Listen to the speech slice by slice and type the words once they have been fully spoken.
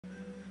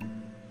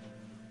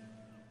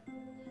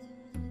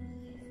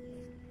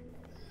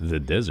The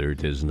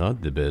desert is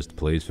not the best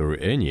place for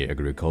any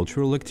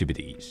agricultural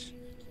activities.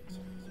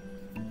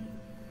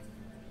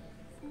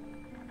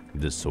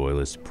 The soil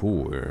is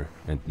poor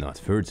and not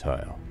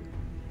fertile.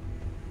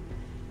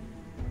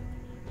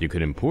 You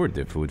could import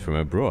the food from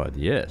abroad,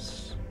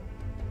 yes.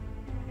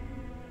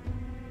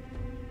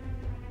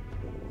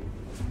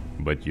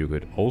 But you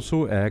could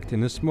also act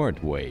in a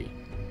smart way.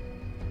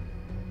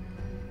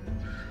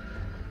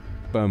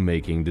 By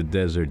making the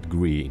desert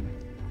green.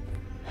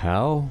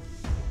 How?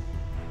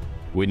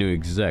 We knew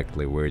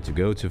exactly where to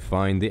go to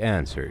find the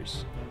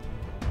answers.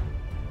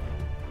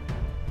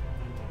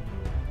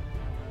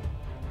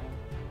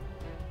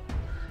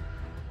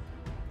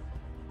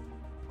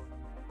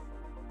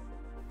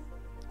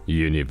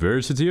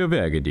 University of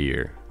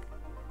Agadir.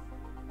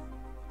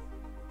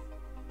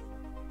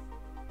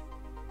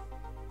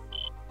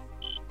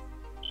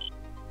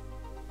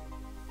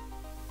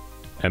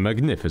 A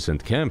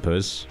magnificent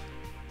campus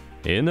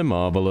in a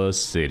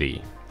marvelous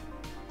city.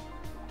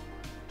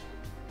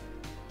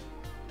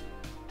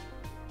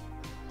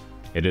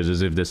 It is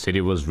as if the city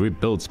was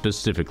rebuilt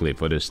specifically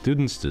for the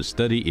students to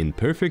study in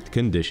perfect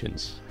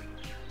conditions.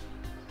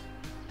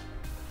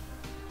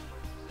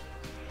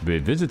 We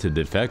visited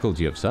the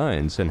Faculty of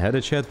Science and had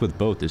a chat with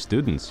both the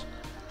students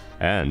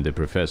and the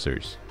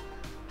professors.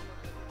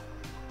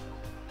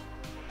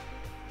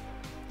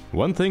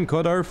 One thing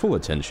caught our full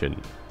attention.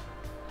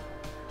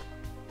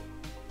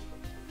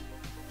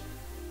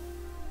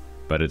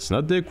 But it's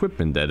not the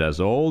equipment that does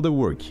all the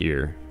work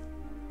here.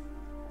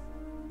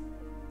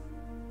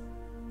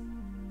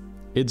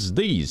 It's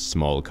these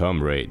small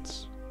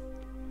comrades.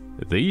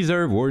 These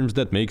are worms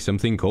that make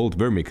something called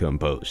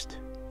vermicompost.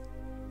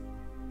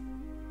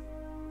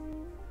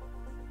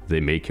 They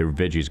make your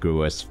veggies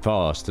grow as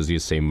fast as you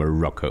say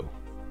Morocco.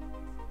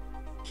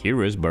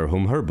 Here is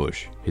Barhum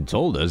Herbush. He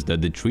told us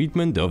that the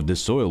treatment of the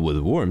soil with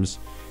worms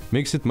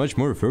makes it much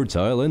more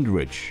fertile and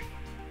rich.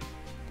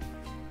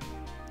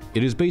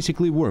 It is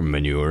basically worm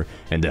manure,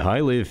 and a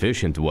highly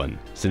efficient one,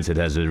 since it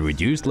has a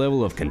reduced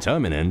level of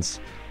contaminants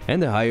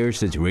and a higher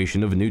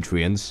saturation of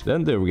nutrients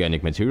than the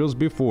organic materials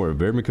before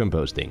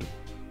vermicomposting.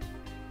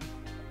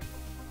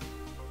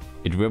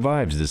 It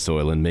revives the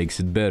soil and makes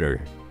it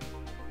better.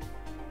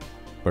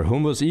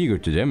 Barhum was eager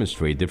to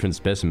demonstrate different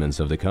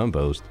specimens of the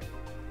compost.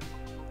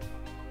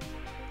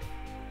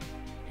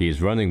 He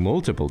is running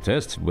multiple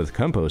tests with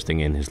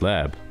composting in his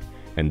lab,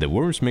 and the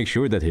worms make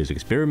sure that his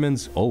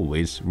experiments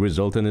always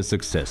result in a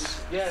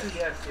success. Yes.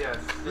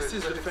 This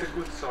is the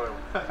good soil.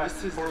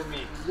 This is for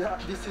me. Yeah,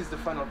 this is the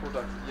final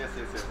product. Yes.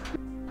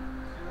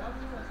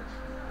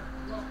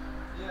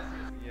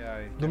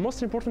 The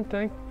most important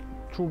thing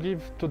to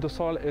give to the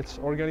soil is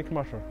organic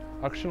matter.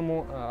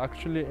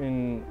 Actually,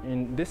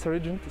 in this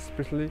region,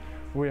 especially,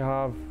 we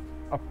have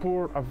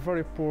a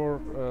very poor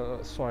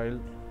soil.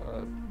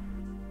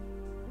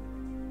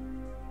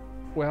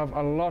 We have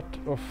a lot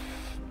of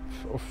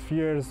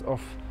years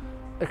of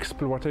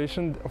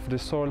exploitation of the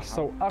soil,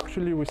 so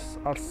actually we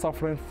are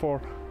suffering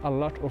for a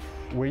lot of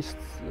waste.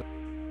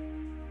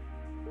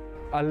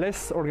 A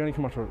less organic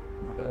matter.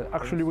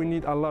 Actually, we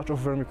need a lot of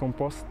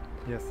vermicompost.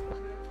 Yes.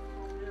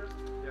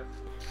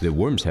 The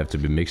worms have to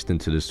be mixed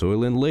into the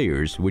soil in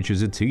layers, which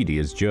is a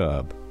tedious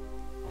job.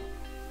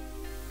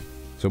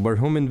 So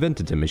Barhum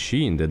invented a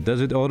machine that does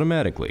it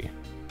automatically.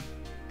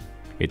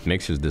 It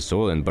mixes the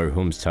soil and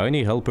Barhum's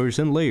tiny helpers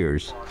in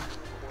layers,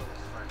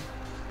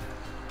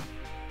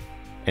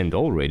 and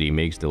already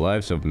makes the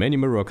lives of many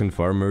Moroccan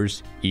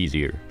farmers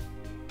easier.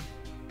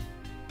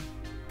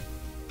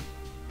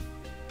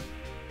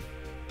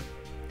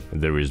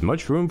 There is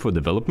much room for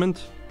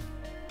development,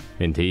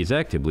 and he is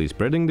actively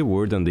spreading the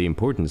word on the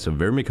importance of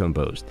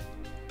vermicompost.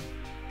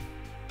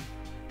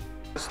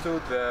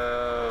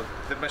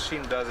 The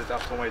machine does it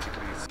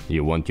automatically.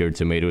 You want your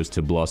tomatoes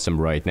to blossom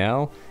right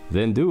now?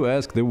 Then do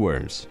ask the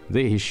worms.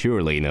 They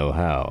surely know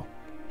how.